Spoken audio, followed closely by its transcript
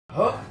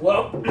Oh,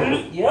 well,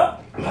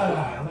 yep.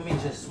 Let me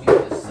just sweep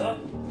this up.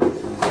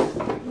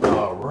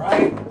 All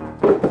right.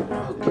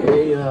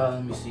 Okay,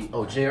 let me see.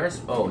 Oh, J.R.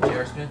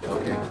 Smith?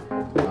 Okay.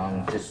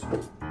 Just...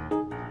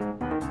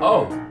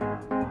 Oh,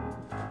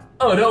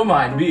 don't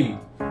mind me.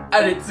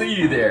 I didn't see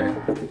you there.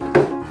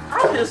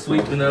 I'm just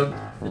sweeping up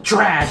the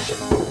trash.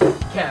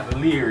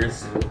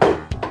 Cavaliers.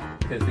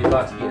 Because they're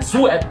about to get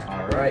swept.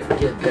 All right,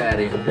 get that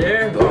in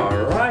there.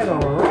 All right.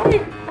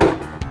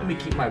 Let me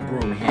keep my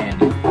broom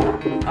handy.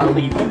 I'll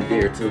leave you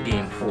there till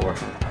game 4.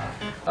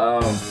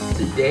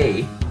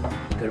 Today,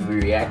 I'm gonna be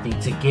reacting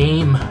to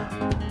game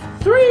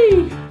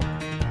 3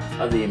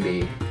 of the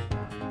NBA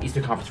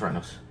Eastern Conference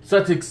Finals.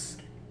 Celtics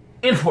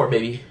in 4,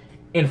 baby.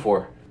 In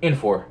 4.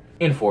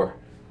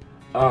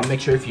 Make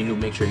sure if you're new,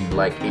 make sure you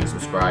like and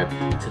subscribe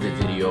to the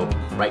video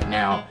right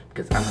now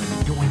because I'm gonna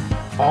be doing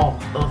all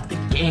of the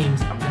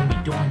games. I'm gonna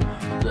be doing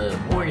the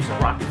Warriors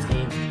and Rockets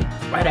game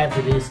right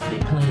after this. They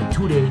playing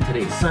 2 days.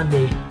 Today is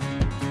Sunday.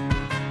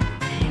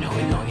 And you know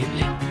we're gonna get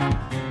lit.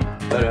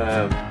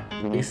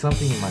 But there's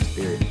something in my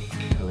spirit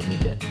telling me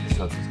that the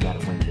Celtics gotta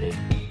win today.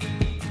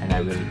 And I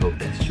really hope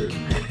that's true.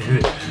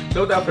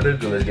 So without further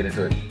ado, let's get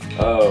into it.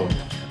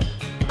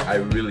 I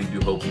really do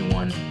hope we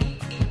won.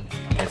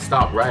 And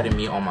stop riding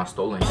me on my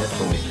stolen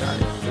headphones,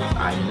 guys.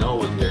 I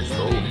know they're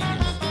stolen.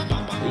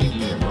 Leave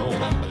me alone.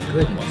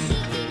 Goodness.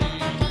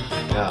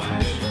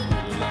 Gosh.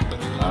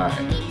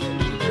 Alright.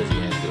 Let's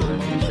get into it. Let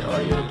me get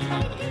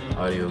your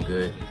audio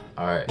good.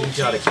 Alright. I need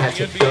y'all to catch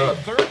a dub.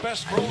 I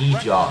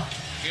need y'all.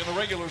 In the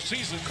regular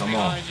season, come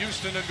on.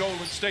 Houston and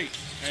Golden State.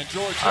 And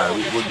George.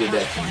 Alright, we'll get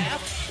that to you.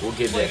 We'll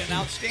get that to you.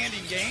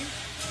 Outstanding game.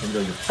 Even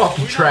though you're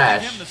fucking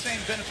trash.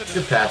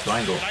 Good pass, I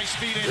ain't go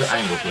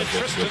play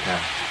this. Good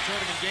pass.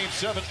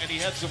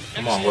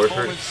 Come on,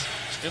 Horford.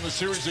 In the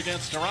series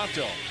against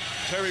Toronto.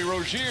 Terry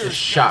Rozier. Good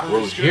shot,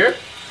 Rozier.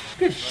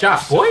 Good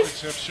shot,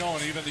 boys. Have shown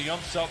even the young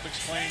Celtics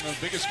playing the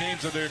biggest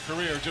games of their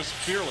career just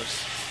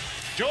fearless.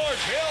 George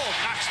Hill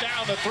knocks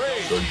down the 3.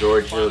 So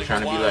George Hill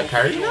trying to be like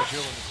Kyrie now?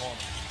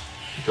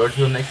 George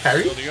Hill next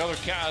Kyrie? So the other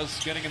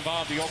Cavs getting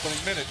involved the opening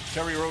minute.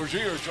 Terry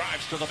Rozier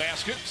drives to the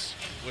basket.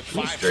 With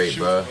 5 straight,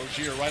 bro.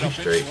 Rozier right up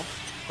into him.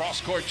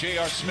 Cross court,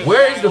 J.R. Smith.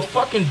 Where is the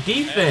fucking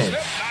defense?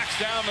 Knocks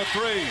down the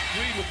 3.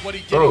 With what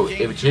he did bro,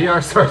 if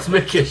J.R. starts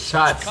making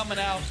shots, coming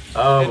out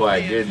oh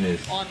my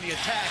goodness. On the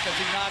attack as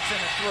he knocks in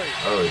a 3.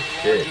 Oh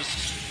shit.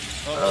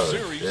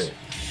 Shit.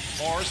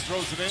 Morris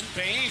throws it in.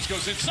 Baines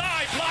goes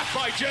inside. Blocked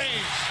by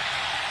James.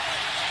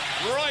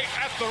 Right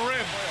at the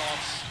rim.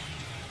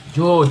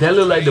 Yo, that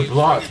looked like the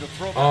block.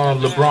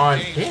 LeBron.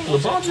 Damn,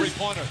 LeBron just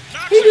put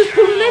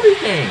in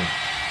everything.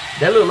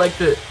 That looked like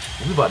the.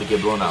 We about to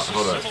get blown out.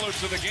 Hold on.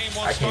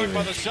 I can't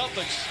even.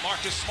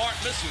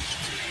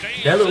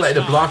 That looked like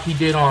the block he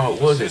did on,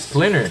 what was it,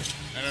 Splinter?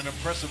 And an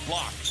impressive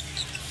block.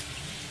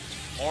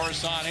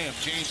 Morris on him.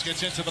 James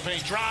gets into the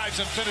paint, drives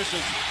and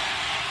finishes.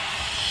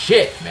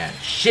 Shit, man.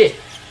 Shit.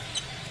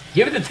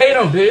 Give it to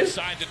Tatum, Biz.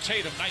 Side to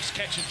Tatum. Nice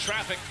catch in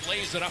traffic.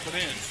 Lays it up and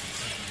in.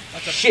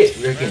 Shit,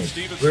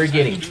 we're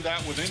getting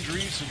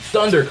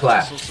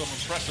thunderclap.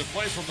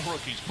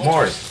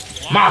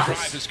 Morris,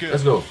 Marcus,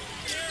 let's go.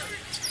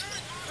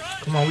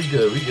 Come on, we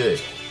good.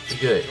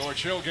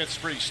 George Hill gets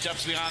free,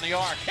 steps beyond the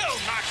arc. Hill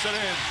knocks it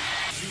in.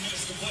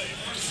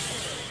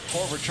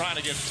 Korver trying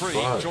to get free.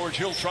 Fuck. George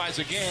Hill tries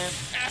again,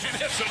 and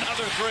hits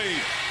another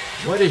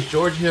 3. What is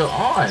George Hill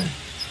on?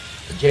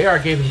 JR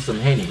gave him some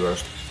Henny, bro.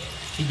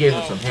 He gave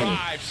him some Henny.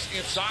 Drives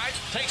inside,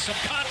 takes some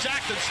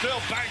contact, and still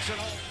banks it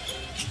home.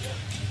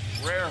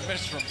 Rare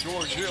miss from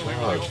George Hill.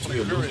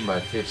 We're losing by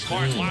 15.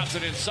 Smart lobs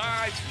it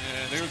inside,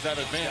 and there's that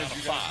advantage.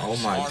 5. Oh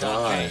my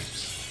God.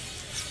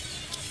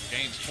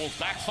 James pulls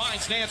back,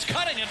 finds Nance,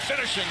 cutting and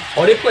finishing.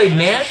 Oh, they played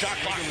Nance?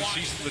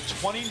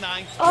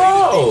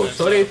 Oh,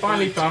 so they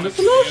finally found a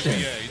solution.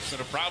 It's been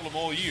a problem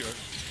all year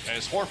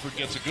as Horford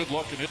gets a good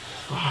look at it.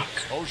 Fuck.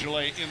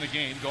 Ojale in the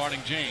game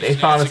guarding James. They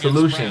found a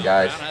solution,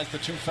 guys. Brown has the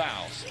 2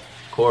 fouls.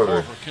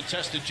 Korver.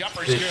 Contested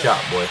jumper. Good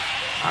shot, boy.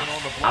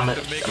 I'm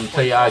gonna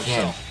tell y'all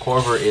again,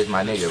 Korver is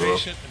my nigga, bro.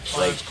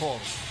 Like,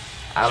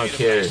 I don't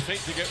care.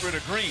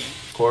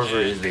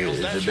 Korver is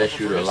the best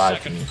shooter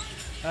alive to me.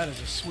 That is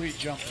a sweet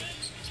jumper.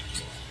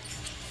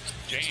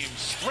 James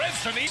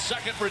spreads the knee.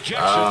 Second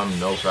rejection.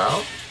 No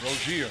foul.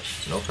 Rozier.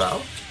 No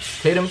foul.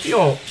 Tatum, if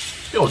you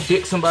don't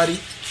dick somebody,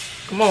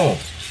 come on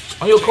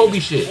your Kobe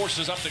shit.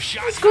 Forces up the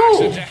shot. Let's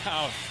go.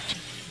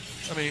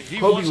 I mean,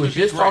 Kobe was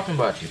just talking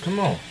about you. Come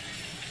on.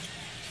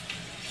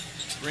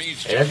 Hey,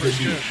 that's good.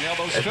 You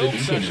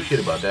can't do shit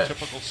about that.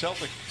 Typical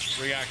Celtic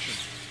reaction.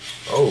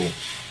 Oh.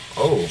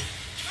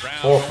 Brown,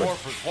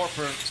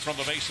 Horford from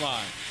the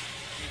baseline.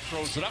 He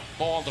throws it up.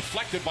 Ball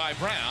deflected by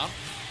Brown.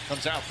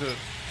 Comes out to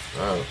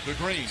the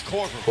Green.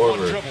 Korver. One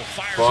dribble.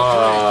 Fires a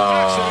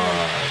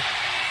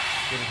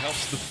 3. It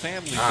helps the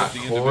families of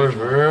the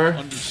individual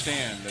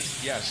understand that,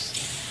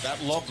 yes,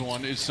 that loved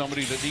one is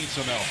somebody that needs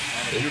some help.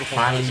 And a beautiful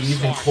finally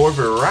using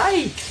Korver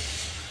right.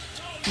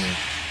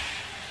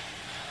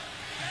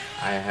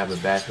 I have a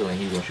bad feeling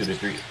he's going to shoot a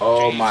 3.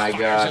 Oh my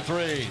God.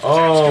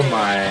 Oh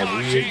my.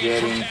 We're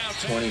getting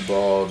 20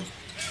 balled.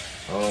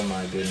 Oh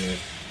my goodness.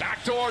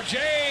 Backdoor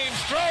James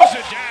throws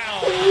it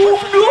down. Oh,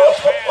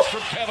 no. Pass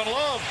from Kevin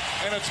Love,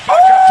 and it's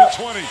back up to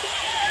 20.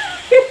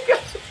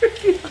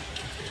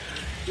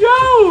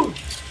 Yo!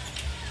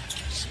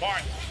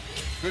 Smart.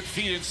 Good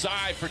feet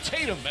inside for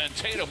Tatum, and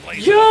Tatum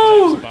lays Yo!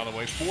 it up. By the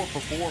way, 4 for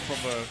 4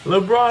 from the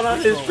LeBron on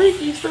his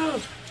freaky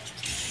stuff.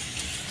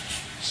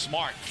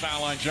 Smart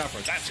foul line jumper.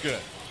 That's good.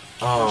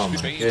 Oh my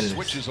goodness.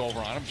 Switches over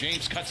on him.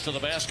 James cuts to the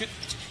basket.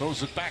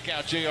 Throws it back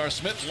out. J.R.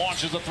 Smith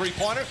launches a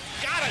three-pointer.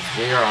 Got it.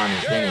 J.R. on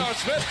his J.R.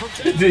 Smith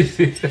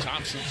from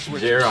Thompson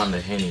switches. J.R. on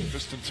the henny.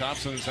 Tristan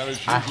Thompson has had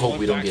his I hope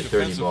we don't get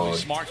 30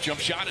 balls. Smart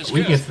jump shot is we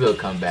good. can still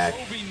come back.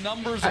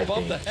 Numbers I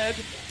above think. the head.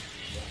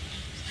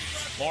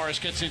 Morris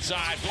gets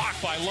inside,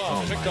 blocked by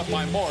Love, Oh picked up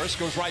by Morris,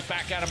 goes right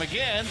back at him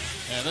again,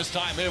 and this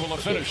time able to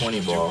finish.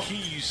 20 ball. 2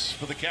 keys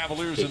for the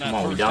Cavaliers in that Come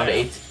on, we first down to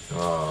half. 8. Oh,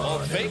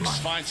 Love never fakes, mind.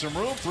 finds some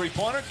room,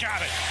 three-pointer,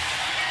 got it.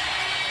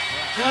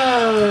 Two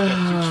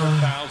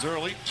fouls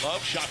early.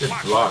 Love shot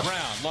blocked by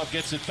Brown. Love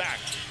gets it back.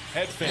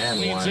 Head fake,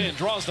 leans in,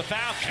 draws the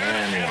foul,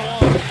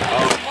 and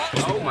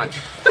one. Oh my.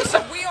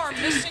 So we are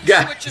missing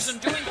switches and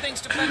doing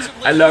things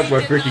defensively. I love my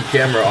freaking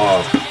camera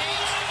off.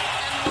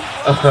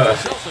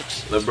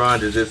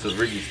 LeBron does this with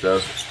freaky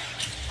stuff.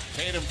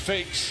 Tatum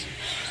fakes.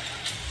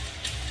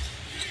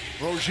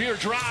 Rozier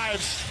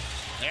drives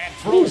and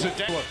throws it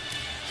down.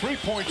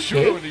 Three-point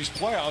shooter in these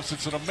playoffs.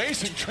 It's an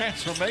amazing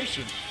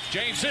transformation.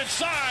 James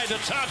inside to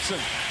Thompson.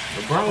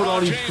 LeBron with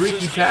all these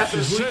freaky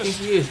passes. Who do you think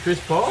he is? Chris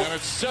Paul? And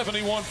it's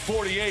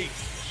 71-48.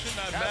 Should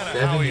not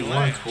matter how he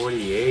lands.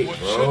 71-48, What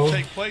bro. should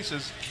take place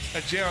is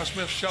that J.R.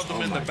 Smith shoved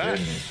him in the back.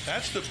 Goodness.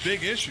 That's the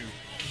big issue.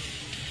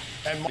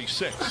 And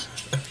 6.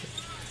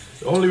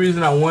 The only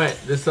reason I want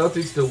the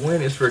Celtics to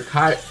win is for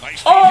Kyrie.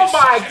 Nice Oh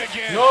my!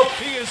 Nope.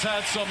 He has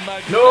had some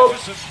Nope.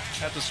 magnificent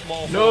at the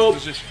small Nope.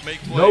 position, make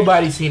plays.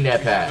 Nobody's seen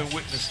that We pass. haven't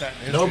witnessed that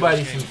in the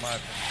Nobody's history seen.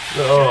 of this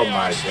game, in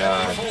my opinion.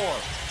 Oh my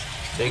God.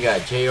 They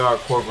got J.R.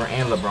 Corver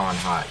and LeBron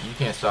hot. You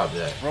can't stop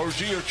that.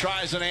 Rozier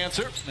tries an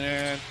answer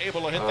and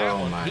able to hit that Oh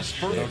one. my His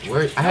God.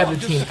 first. I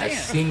haven't seen a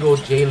single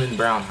Jaylen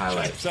Brown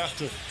highlight. It's out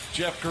to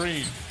Jeff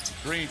Green.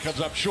 Green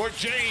comes up short.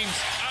 James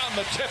on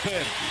the tip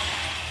in.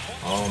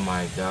 Oh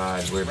my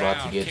God. We're about to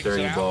Brown get kicks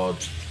 30 it out.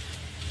 balled.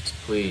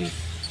 Please.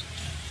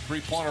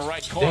 Three-pointer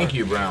right corner. Thank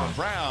you, Brown.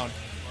 Brown.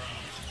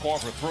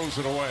 Corver throws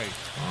it away.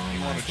 Oh He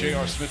my wanted J.R.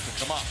 goodness. Smith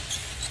to come up.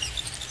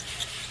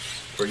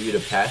 For you to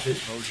pass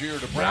it. Rozier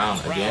to Brown.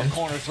 Brown again.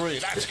 Corner three.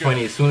 That's It's good.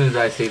 funny. As soon as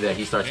I say that,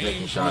 he starts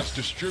making James was shots.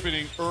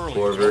 distributing early.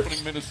 Corver.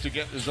 Opening minutes to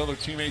get his other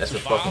teammates That's a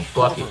involved.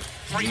 fucking bucket.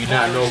 Corver. Do you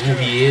not know who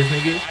he is,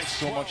 nigga? Nice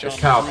so much It's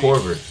on Kyle the three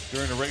Korver.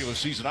 during the regular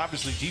season.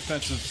 Obviously,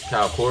 defenses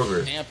Kyle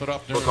Korver. amp it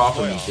up during Look the off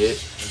of me, playoffs. kid.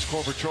 As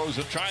Korver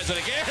tries it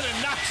again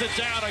and knocks it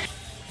down again.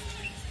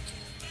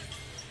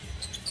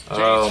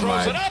 Oh throws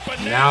my. it up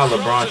and Now throws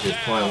LeBron's it just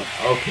playing.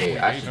 down. Okay,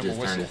 I Gave should him a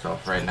just turn whistle. this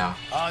off right now.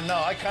 No,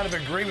 I kind of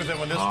agree with him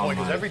on this Oh point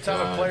because my every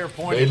time a God. player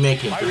pointed, They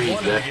making I threes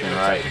wanted to left give and it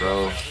a right,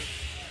 technical bro.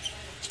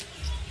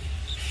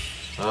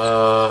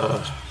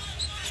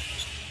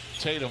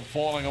 Tatum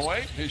falling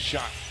away. His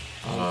shot.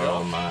 There we Oh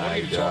go. my What are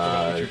you talking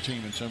about with God. your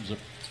team in terms of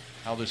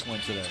how this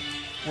went today?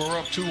 We're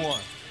up 2-1.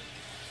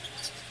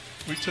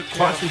 We took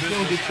care of Quasi, you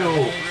don't business. get your I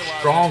don't realize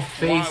strong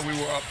why face we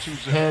were up 2-0.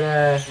 head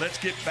ass. Let's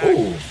get back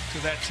Ooh.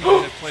 to that team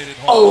that played at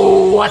home.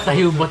 Oh, I thought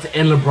he was about to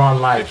end LeBron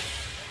life.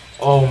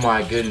 Oh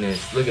my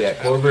goodness. Look at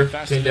that. Korver,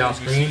 pin down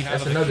screen.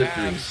 That's another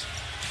three.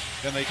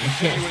 Then they You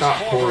can't stop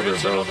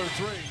Korver, bro.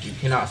 Three. You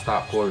cannot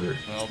stop Korver.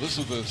 Well, this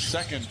is the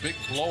second big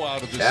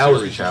blowout of this That was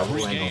a series in travel.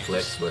 3 Ain't gonna games.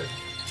 flex, but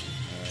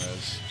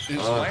His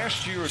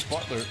last year at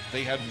Butler,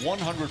 they had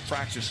 100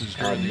 practices I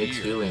had during the mixed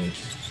year.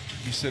 feelings.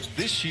 He said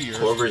this year,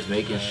 Korver's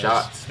making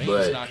shots, Baines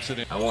but knocks it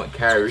in. I want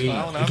Kyrie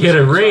Allen to get a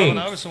Iverson- ring.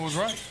 Allen Iverson was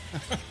right.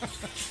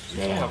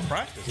 Damn.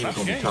 practice, He was not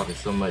gonna be game. talking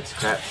so much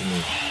crap to me.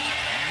 Nance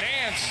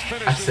I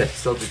finishes. said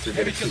Celtics were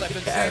gonna Because beat I've the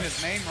been saying his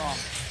Cavs. name wrong.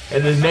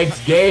 And the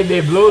next game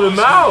they blew them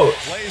out.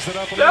 Lays it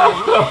up.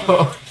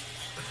 No.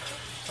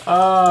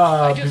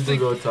 Ah, I just people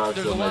think gonna talk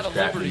there's so a lot much of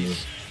crap to me.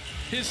 liberties.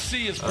 His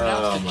C is Oh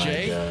pronounced a my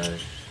J. god.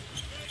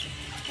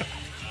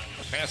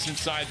 Pass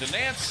inside to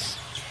Nance.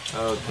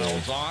 Okay.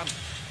 Holds on.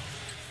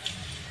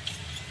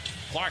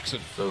 Clarkson.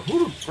 So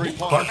who Three-pointer.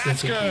 Clarkson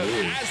That's think good. he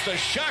is? As the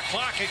shot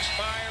clock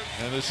expires.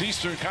 And this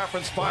Eastern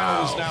Conference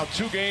final is Wow. now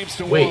 2 games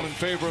to Wait, 1 in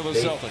favor of the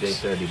They Celtics.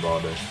 30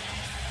 balled us.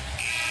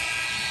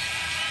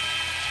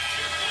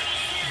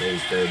 They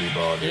 30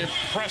 balled us.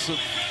 Impressive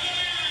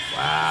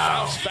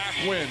Wow. bounce back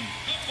win.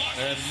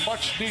 And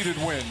much needed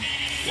win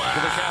for the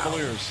Wow.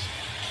 Cavaliers.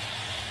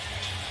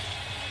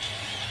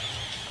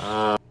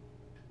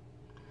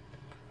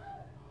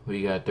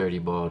 We got 30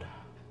 balled.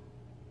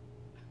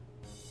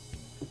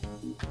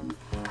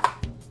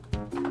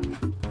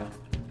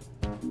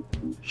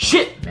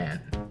 Shit,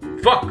 man.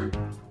 Fuck.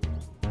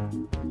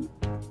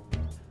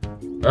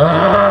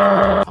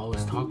 I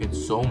was talking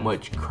so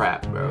much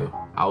crap, bro.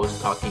 I was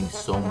talking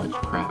so much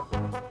crap.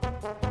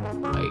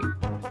 Like,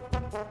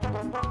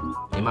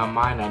 in my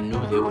mind, I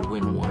knew they would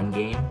win one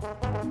game.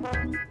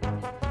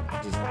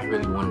 I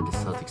really wanted the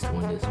Celtics to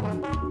win this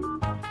one.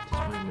 Just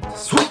wanted them to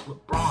sweep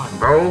LeBron,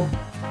 bro.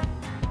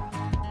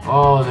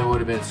 Oh, there would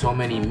have been so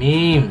many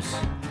memes.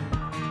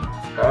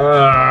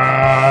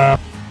 I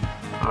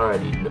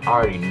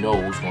already know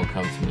who's gonna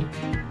come to me.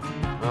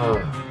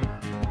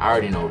 I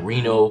already know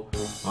Reno,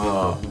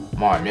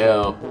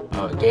 Marnell,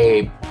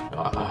 Gabe,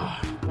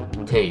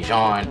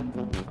 Tajon.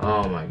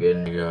 Oh my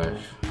goodness,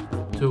 gosh.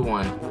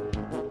 2-1.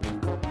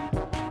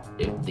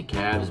 If the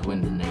Cavs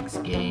win the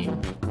next game,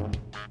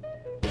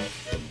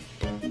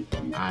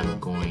 I'm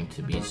going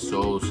to be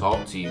so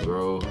salty,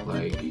 bro.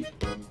 Like,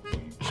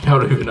 I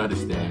don't even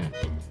understand.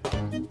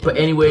 But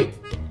anyway,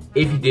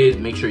 if you did,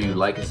 make sure you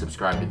like and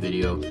subscribe to the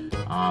video.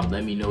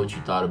 Let me know what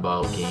you thought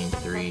about Game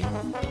 3.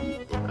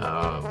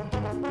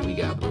 We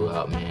got blew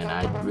out, man.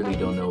 I really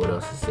don't know what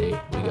else to say.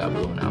 We got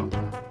blown out.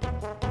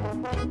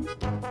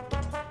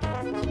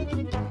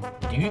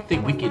 Do you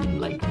think we can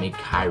like make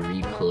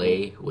Kyrie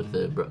play with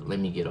the? Let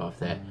me get off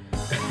that.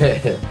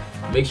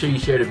 Make sure you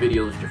share the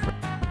video with your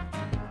friends.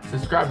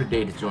 Subscribe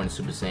today to join the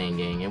Super Saiyan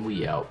gang, and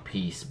we out.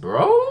 Peace,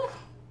 bro.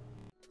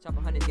 Chop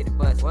 100, get a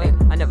bust. Wait,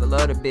 I never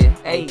loved a bit.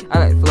 Hey, I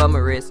like to flow my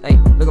wrist. Hey,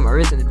 look at my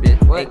wrist in the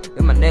bit. Wait, look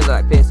at my nail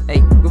like piss.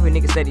 Hey, goofy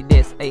nigga steady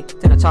this. Hey,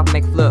 tell the chopper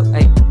make a flip.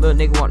 Hey, little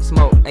nigga want to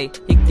smoke. Hey,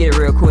 he can get it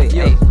real quick.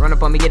 Hey, run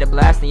up on me, get a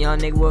blast. And young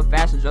nigga with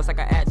fashion, just like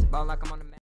I asked. Ball like I'm on the